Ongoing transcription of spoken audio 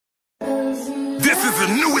is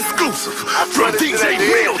a new exclusive from DJ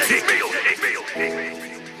Miltic.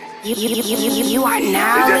 You are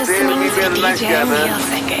now listening to DJ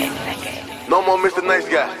Miltic. No more Mr. Nice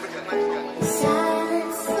Guy.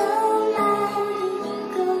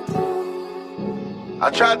 I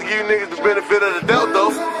tried to give you niggas the benefit of the doubt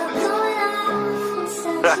though.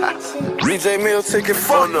 DJ Miltic and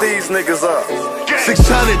fuck these niggas up. 600,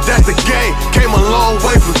 that's the game. Came a long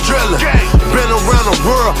way from drilling. Been around the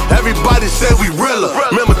world, everybody said we realer.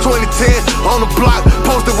 Remember 2010 on the block,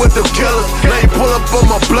 posted with them killers. Now you pull up on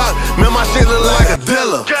my block, man, my shit look like a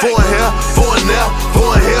dealer. Four here, four there,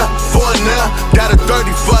 four here, four there. Got a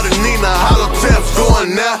 30 for the Nina, hollow tips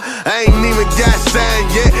going there. I ain't even got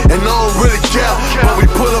signed yet, and I don't really care. But we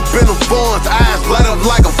pull up in the phones, eyes light up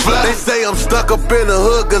like a flash. They say I'm stuck up in the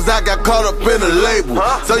hood, cause I got caught up in the label.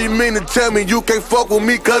 So you mean to tell me you can't fuck with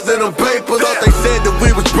me cause of them papers? Thought they said that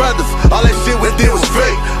we was brothers, all that shit we did was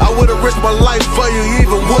fake. I would've risked my life for you,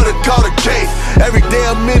 even would've caught a case. Every day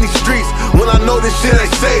I'm in these streets, when I know this shit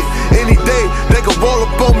ain't safe. Any day, they could roll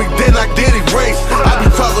up on me, then I get erased. I be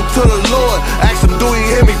talking to the Lord, ask him do he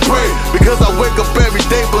hear me pray. Because I wake up every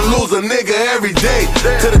day, but lose a nigga every day.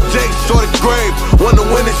 To the Jake, short the grave, wonder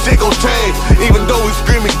when this shit gon' change. Even though we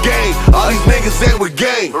screaming gang, all these niggas ain't with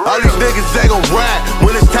gang. All these niggas ain't gon' ride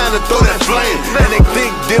when it's time to throw that flame. And they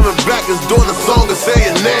think giving back is doing a song and say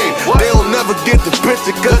your name. They don't never get the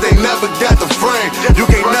picture cause they never got the frame. You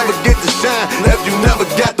can't never get the shine if you never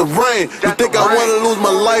got the rain. You think I wanna lose my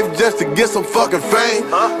life just to get some fucking fame?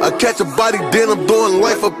 I catch a body, then I'm doing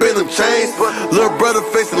life up in the chains. Little brother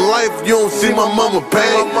facing life, you don't see my mama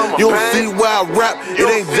pain. You don't see why I rap, it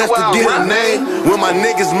ain't just to get a name. When my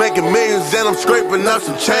niggas making millions and I'm scraping up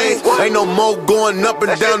some change. Ain't no more going up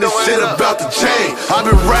and down, this shit about to change. I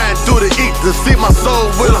been riding through the eat to see my soul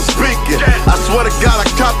when I'm speaking. I swear to God I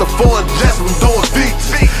caught the foreign jets from doing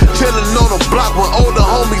features. Chillin' on the block when older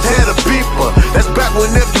homies had a beeper. That's back when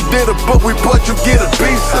if you did a book report you get a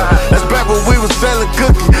pizza. That's back when we was selling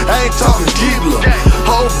cookies, I ain't talking Keebler.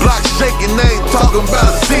 Whole block shaking, I ain't talking about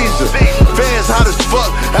a seizure. Fans hot as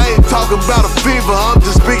fuck, I ain't talking about a fever. I'm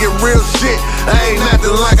just speaking real shit, I ain't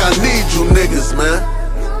acting like I need you niggas, man.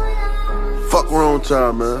 Fuck wrong with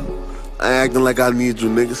y'all, man. I ain't acting like I need you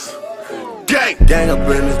niggas. Gang up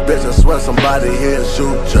in this bitch, I swear somebody here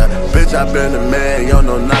shoot ya. Bitch, I been a man, y'all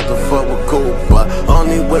know not to fuck with Cooper.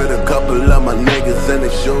 Only with a couple of my niggas and they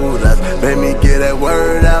shooters. Made me get that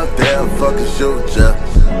word out, they'll fucking shoot ya.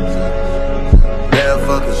 They'll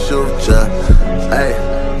fucking shoot ya. Hey,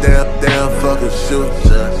 they'll fucking shoot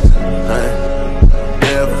ya. Hey,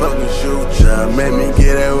 they'll fucking shoot ya. Made me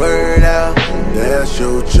get that word out, they'll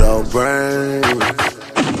shoot your brain.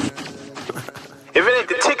 If it ain't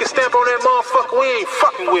the ticket stamp on that motherfucker, we ain't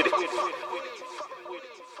fucking with it.